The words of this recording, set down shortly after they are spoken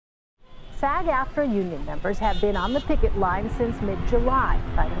SAG AFTRA union members have been on the picket line since mid-July,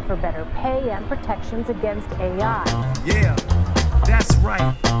 fighting for better pay and protections against AI. Yeah, that's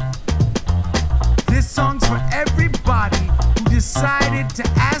right. This song's for everybody who decided to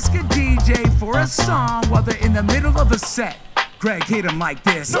ask a DJ for a song while they're in the middle of a set. Greg, hit him like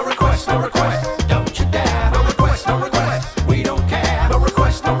this. No request, don't you dare. No request, we don't care. No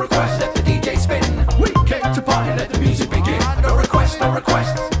request, let the DJ spin. We came to party, let the music begin. No request,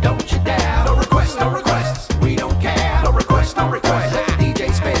 don't you dare. No request, we don't care. No request, let the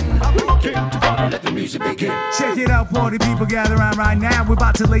DJ spin. We came to party, let the music begin. Check it out, party people, gather around right now. We're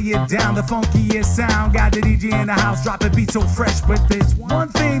about to lay it down, the funkiest sound. Got the DJ in the house, dropping beats so fresh. But there's one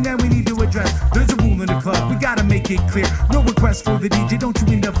thing that we need to address. There's a rule in the club, we gotta make it clear. No request for the DJ, don't you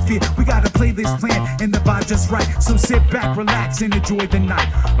interfere. We gotta play this plan and the vibe just right. So sit back, relax, and enjoy the night.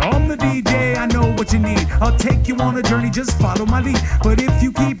 I'm the DJ, I know what you need. I'll take you on a journey, just follow my lead. But if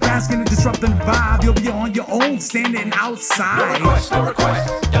you keep asking and disrupting the vibe, you'll be on your own, standing outside. No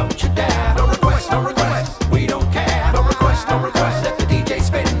request, don't you dare. No request, we don't care. No request, let the DJ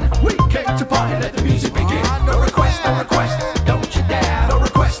spin. We came to party, let the music begin. No request, don't you dare. No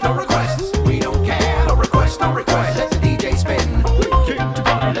request, we don't care. No request, let the DJ spin. We came to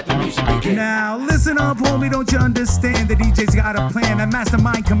party, let the music begin. Now listen up, homie, don't you understand? The DJ's got a plan, a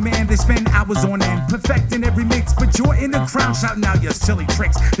mastermind command. They spend hours on end, perfecting every mix. But you're in the crowd shouting out your silly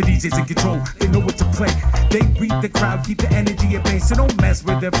tricks. The DJ's in control, they know what to play. They read the crowd, keep the energy at bay. So don't mess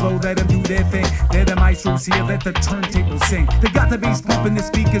with their flow, let them do their thing. They're the maestros here, let the turntable sing. They got the bass pumping, the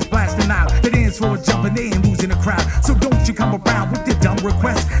speakers blasting out. The dance floor jumping, they ain't losing the crowd. So don't you come around with your dumb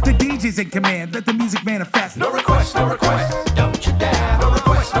requests. The DJ's in command, let the music manifest. No request, don't you dare. No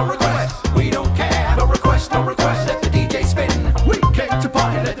request, we don't care. No request, let the DJ spin. We came to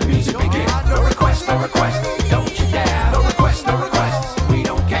party, let the music begin. No request, don't you dare. No request, we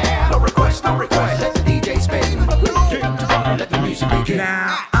don't care. No request, let the DJ spin. We came to party, let the music begin.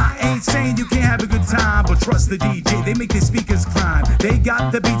 Now, I ain't saying you can't have a good time, but trust the DJ, they make the speakers climb. They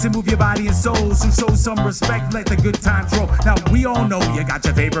got the beats to move your body and soul, so show some respect, let the good times roll. Now, we all know you got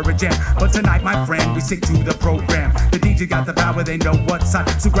your favorite jam, but tonight, my friend, we stick to the program. The DJ got the power, they know what's up,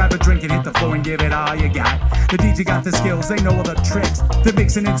 so grab a drink and hit the floor and give it all you got. The DJ got the skills, they know all the tricks. They're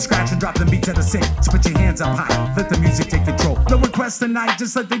mixing and scratching, drop the beats at the sync. So put your hands up high, let the music take control. No request tonight,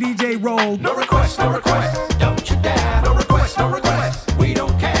 just let the DJ roll. No request, don't you dare. No request, we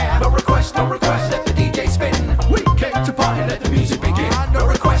don't care. No request, let the DJ spin. We came to party, let the music begin. No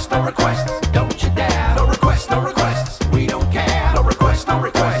request,